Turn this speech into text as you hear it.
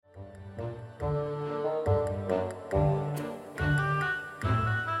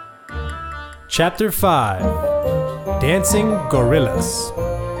Chapter 5 Dancing Gorillas.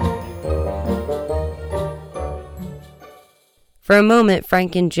 For a moment,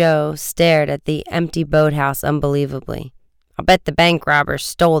 Frank and Joe stared at the empty boathouse unbelievably. "I'll bet the bank robbers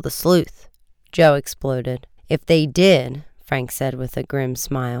stole the sleuth," Joe exploded. "If they did," Frank said with a grim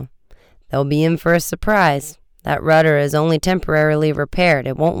smile, "they'll be in for a surprise. That rudder is only temporarily repaired.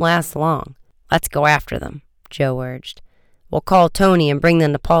 It won't last long." "Let's go after them," Joe urged. "We'll call Tony and bring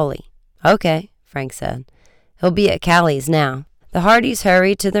them to Polly." "Okay," Frank said. "He'll be at Callie's now." The Hardys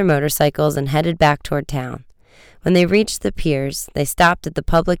hurried to their motorcycles and headed back toward town. When they reached the piers, they stopped at the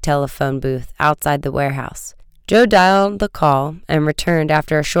public telephone booth outside the warehouse. Joe dialed the call and returned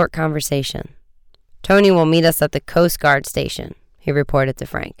after a short conversation. "Tony will meet us at the Coast Guard station," he reported to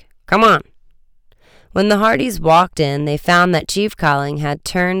Frank. "Come on." When the Hardys walked in, they found that Chief Colling had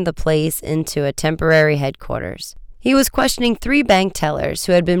turned the place into a temporary headquarters. He was questioning 3 bank tellers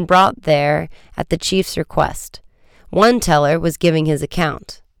who had been brought there at the chief's request. One teller was giving his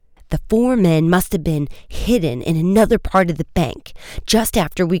account. "The 4 men must have been hidden in another part of the bank. Just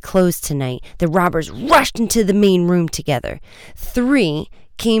after we closed tonight, the robbers rushed into the main room together. 3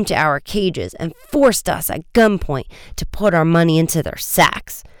 came to our cages and forced us at gunpoint to put our money into their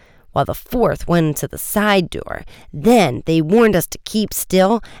sacks, while the 4th went into the side door. Then they warned us to keep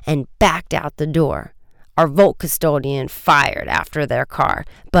still and backed out the door. Our vault custodian fired after their car,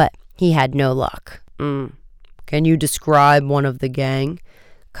 but he had no luck." "Can you describe one of the gang?"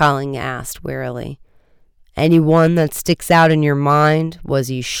 Colling asked wearily. "Anyone that sticks out in your mind? Was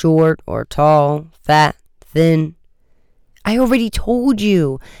he short or tall, fat, thin?" "I already told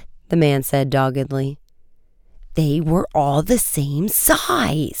you," the man said doggedly. "They were all the same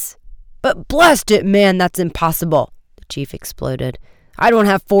size." "But blast it, man, that's impossible," the chief exploded. "I don't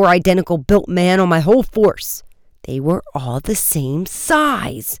have 4 identical built men on my whole force." "They were all the same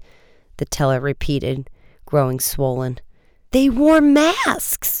size," the teller repeated, growing swollen. "They wore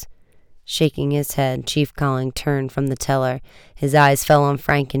masks." Shaking his head, Chief Colling turned from the teller. His eyes fell on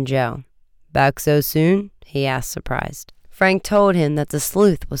Frank and Joe. "Back so soon?" he asked, surprised. Frank told him that the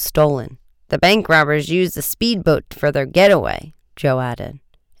sleuth was stolen. "The bank robbers used a speedboat for their getaway," Joe added.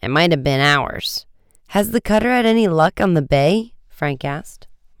 "It might have been ours." "Has the cutter had any luck on the bay?" Frank asked.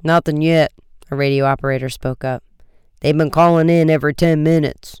 "Nothing yet," a radio operator spoke up. "They've been calling in every 10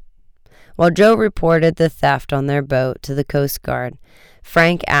 minutes. While Joe reported the theft on their boat to the Coast Guard,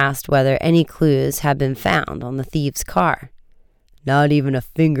 Frank asked whether any clues had been found on the thieves' car. "Not even a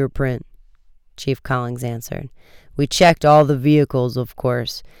fingerprint," Chief Collins answered. "We checked all the vehicles, of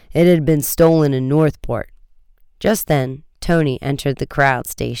course. It had been stolen in Northport." Just then, Tony entered the crowd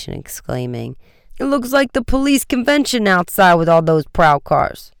station, exclaiming, "It looks like the police convention outside with all those proud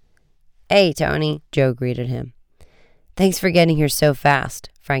cars." "Hey, Tony," Joe greeted him. "Thanks for getting here so fast,"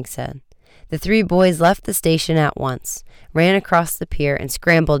 Frank said. The 3 boys left the station at once, ran across the pier, and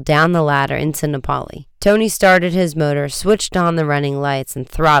scrambled down the ladder into Nepali. Tony started his motor, switched on the running lights, and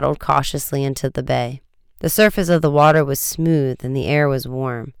throttled cautiously into the bay. The surface of the water was smooth and the air was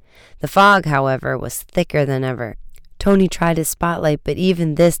warm. The fog, however, was thicker than ever. Tony tried his spotlight, but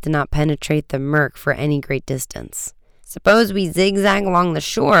even this did not penetrate the murk for any great distance. "Suppose we zigzag along the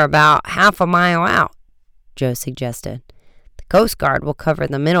shore about half a mile out," Joe suggested. "The Coast Guard will cover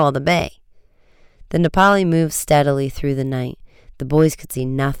the middle of the bay." The Nepali moved steadily through the night. The boys could see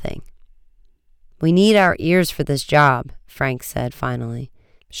nothing. "We need our ears for this job," Frank said finally.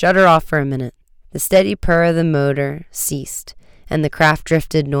 "Shut her off for a minute." The steady purr of the motor ceased, and the craft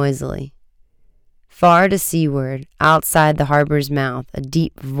drifted noisily. Far to seaward, outside the harbor's mouth, a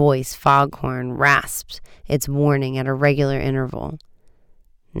deep-voiced foghorn rasped its warning at a regular interval.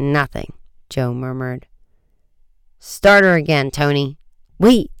 "Nothing," Joe murmured. "Start her again, Tony."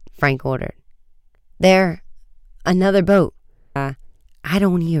 "Wait," Frank ordered. "There, another boat." I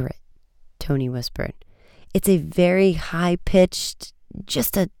don't hear it," Tony whispered. "It's a very high-pitched,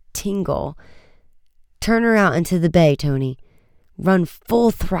 just a tingle. Turn her out into the bay, Tony. Run full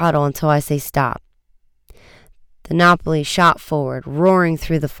throttle until I say stop." The Napoli shot forward, roaring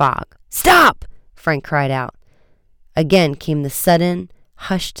through the fog. "Stop!" Frank cried out. Again came the sudden,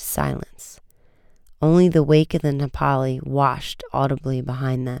 hushed silence. Only the wake of the Nepali washed audibly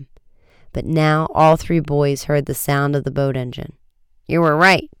behind them. But now all 3 boys heard the sound of the boat engine. "You were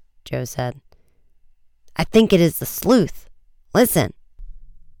right," Joe said. "I think it is the sleuth. Listen."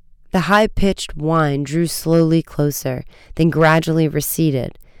 The high-pitched whine drew slowly closer, then gradually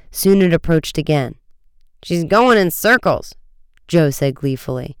receded. Soon it approached again. "She's going in circles," Joe said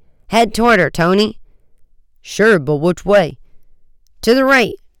gleefully. "Head toward her, Tony." "Sure, but which way?" "To the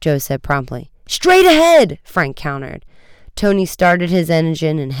right," Joe said promptly. "Straight ahead," Frank countered. Tony started his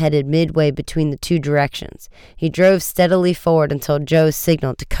engine and headed midway between the two directions. He drove steadily forward until Joe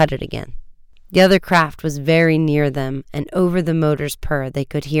signaled to cut it again. The other craft was very near them, and over the motor's purr they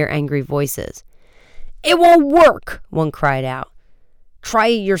could hear angry voices. "It won't work!" one cried out. "Try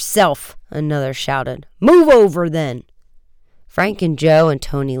it yourself," another shouted. "Move over, then." Frank and Joe and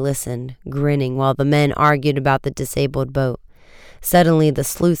Tony listened, grinning, while the men argued about the disabled boat. Suddenly, the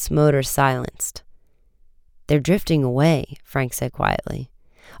sleuth's motor silenced. "They're drifting away," Frank said quietly.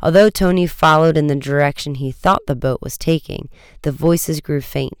 Although Tony followed in the direction he thought the boat was taking, the voices grew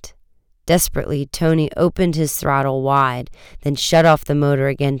faint. Desperately, Tony opened his throttle wide, then shut off the motor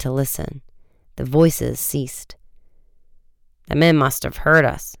again to listen. The voices ceased. "The men must have heard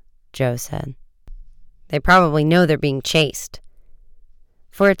us," Joe said. "They probably know they're being chased."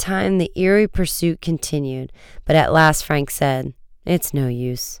 For a time, the eerie pursuit continued, but at last Frank said, "It's no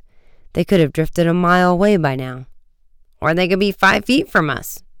use. They could have drifted a mile away by now." "Or they could be 5 feet from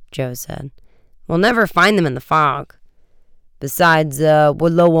us," Joe said. "We'll never find them in the fog." "Besides, we're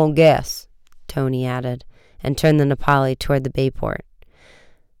low on gas," Tony added, and turned the Nepali toward the Bayport.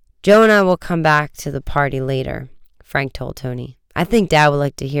 "Joe and I will come back to the party later," Frank told Tony. "I think Dad would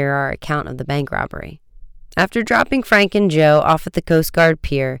like to hear our account of the bank robbery." After dropping Frank and Joe off at the Coast Guard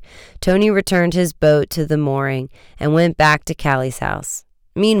pier, Tony returned his boat to the mooring and went back to Callie's house.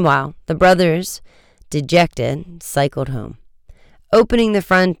 Meanwhile, the brothers, dejected, cycled home. Opening the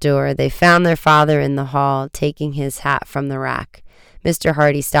front door, they found their father in the hall, taking his hat from the rack. Mr.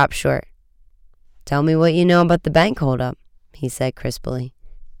 Hardy stopped short. "Tell me what you know about the bank holdup," he said crisply.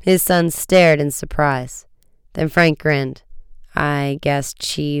 His son stared in surprise. Then Frank grinned. "I guess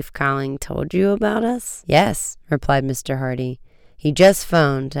Chief Colling told you about us?" "Yes," replied Mr. Hardy. "He just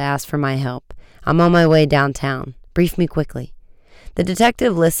phoned to ask for my help. I'm on my way downtown. Brief me quickly." The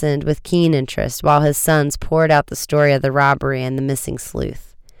detective listened with keen interest while his sons poured out the story of the robbery and the missing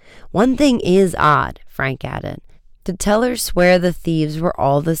sleuth. "One thing is odd," Frank added. "The tellers swear the thieves were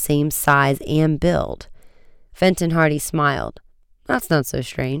all the same size and build." Fenton Hardy smiled. "That's not so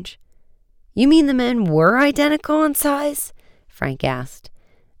strange." "You mean the men were identical in size?" Frank asked.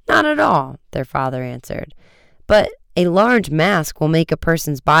 "Not at all," their father answered. "But a large mask will make a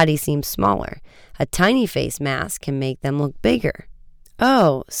person's body seem smaller. A tiny face mask can make them look bigger."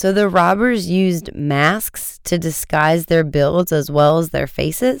 "Oh, so the robbers used masks to disguise their builds as well as their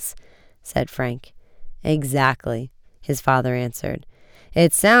faces?" said Frank. "Exactly," his father answered.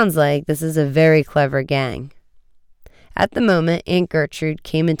 "It sounds like this is a very clever gang." At the moment, Aunt Gertrude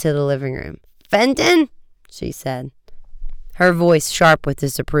came into the living room. "Fenton," she said, her voice sharp with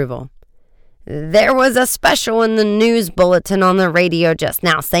disapproval. "There was a special in the news bulletin on the radio just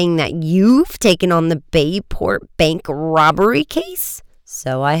now saying that you've taken on the Bayport Bank robbery case?"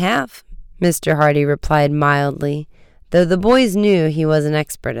 "So I have," Mr. Hardy replied mildly, though the boys knew he was an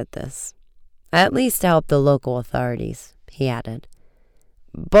expert at this. "At least to help the local authorities," he added.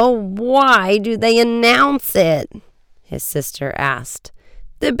 "But why do they announce it?" his sister asked.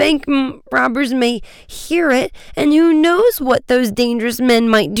 "The bank robbers may hear it, and who knows what those dangerous men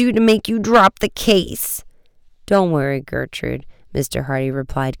might do to make you drop the case." "Don't worry, Gertrude," Mr. Hardy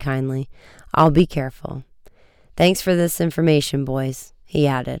replied kindly. "I'll be careful. Thanks for this information, boys," he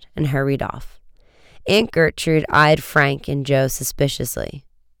added, and hurried off. Aunt Gertrude eyed Frank and Joe suspiciously.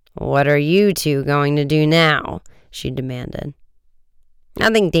 "What are you two going to do now?" she demanded.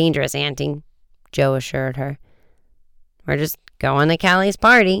 "Nothing dangerous, Auntie," Joe assured her. "We're just going to Callie's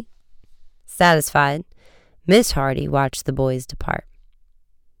party." Satisfied, Miss Hardy watched the boys depart.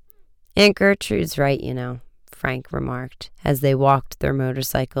 "Aunt Gertrude's right, you know," Frank remarked as they walked their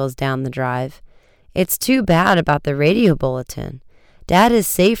motorcycles down the drive. "It's too bad about the radio bulletin. Dad is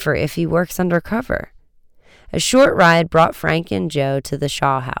safer if he works undercover." A short ride brought Frank and Joe to the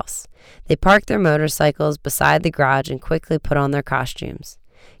Shaw house. They parked their motorcycles beside the garage and quickly put on their costumes.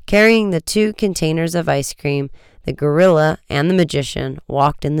 Carrying the 2 containers of ice cream, the gorilla and the magician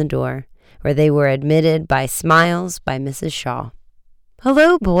walked in the door, where they were admitted by smiles by Mrs. Shaw.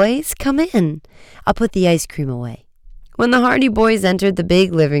 "Hello, boys. Come in. I'll put the ice cream away." When the Hardy boys entered the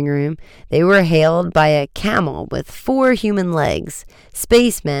big living room, they were hailed by a camel with 4 human legs,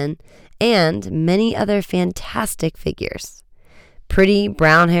 spacemen, and many other fantastic figures. Pretty,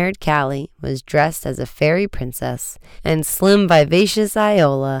 brown-haired Callie was dressed as a fairy princess, and slim, vivacious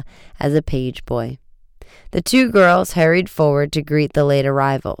Iola as a page boy. The 2 girls hurried forward to greet the late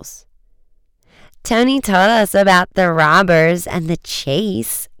arrivals. "Tony told us about the robbers and the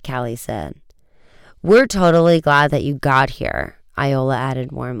chase," Callie said. "We're totally glad that you got here," Iola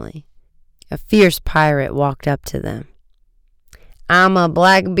added warmly. A fierce pirate walked up to them. "I'm a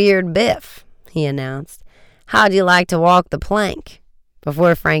Blackbeard Biff," he announced. How'd you like to walk the plank?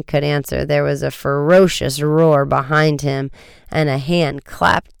 Before Frank could answer, there was a ferocious roar behind him, and a hand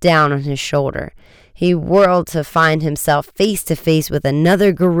clapped down on his shoulder. He whirled to find himself face to face with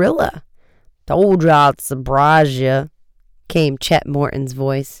another gorilla. "Told you I'd surprise you," came Chet Morton's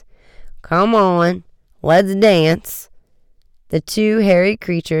voice. "Come on, let's dance." The two hairy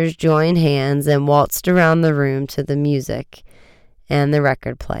creatures joined hands and waltzed around the room to the music and the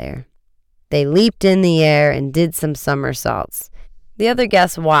record player. They leaped in the air and did some somersaults. The other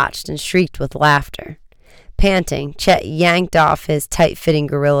guests watched and shrieked with laughter. Panting, Chet yanked off his tight-fitting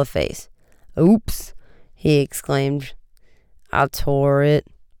gorilla face. "Oops," he exclaimed. "I tore it."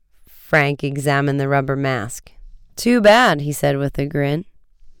 Frank examined the rubber mask. "Too bad," he said with a grin.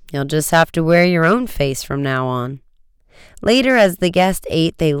 "You'll just have to wear your own face from now on." Later, as the guests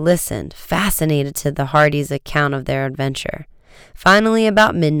ate, they listened, fascinated to the Hardys' account of their adventure. Finally,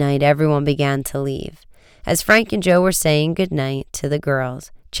 about midnight, everyone began to leave. As Frank and Joe were saying good night to the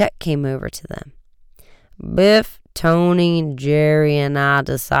girls, Chet came over to them. "Biff, Tony, Jerry, and I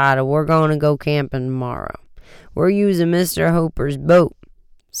decided we're going to go camping tomorrow. We're using Mr. Hooper's boat.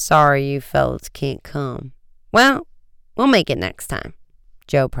 Sorry you fellas can't come." "Well, we'll make it next time,"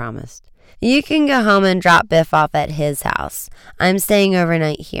 Joe promised. "You can go home and drop Biff off at his house. I'm staying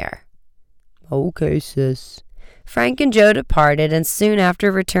overnight here." "Okay, sis." Frank and Joe departed, and soon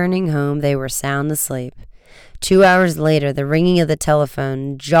after returning home, they were sound asleep. 2 hours later, the ringing of the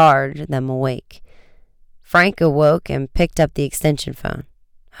telephone jarred them awake. Frank awoke and picked up the extension phone.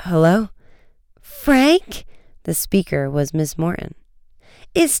 "Hello?" "Frank?" The speaker was Miss Morton.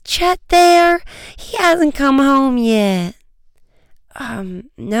 "Is Chet there? He hasn't come home yet."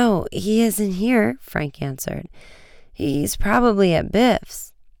 No, he isn't here," Frank answered. "He's probably at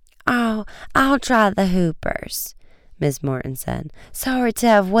Biff's." "Oh, I'll try the Hoopers," Miss Morton said. "Sorry to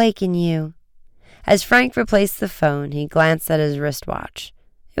have wakened you." As Frank replaced the phone, he glanced at his wristwatch.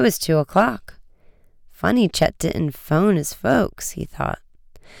 It was 2:00. Funny Chet didn't phone his folks, he thought.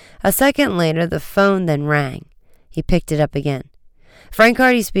 A second later, the phone then rang. He picked it up again. "Frank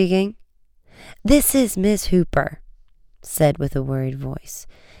Hardy speaking." "This is Miss Hooper," said with a worried voice.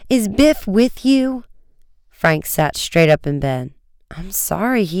 "Is Biff with you?" Frank sat straight up in bed. "I'm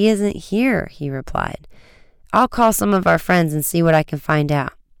sorry he isn't here," he replied. "I'll call some of our friends and see what I can find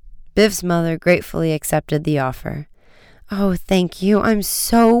out." Biff's mother gratefully accepted the offer. "Oh, thank you. I'm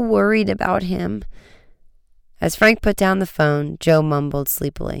so worried about him." As Frank put down the phone, Joe mumbled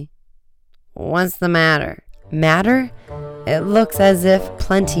sleepily. "What's the matter?" "Matter? It looks as if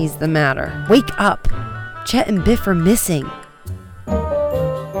plenty's the matter. Wake up! Chet and Biff are missing."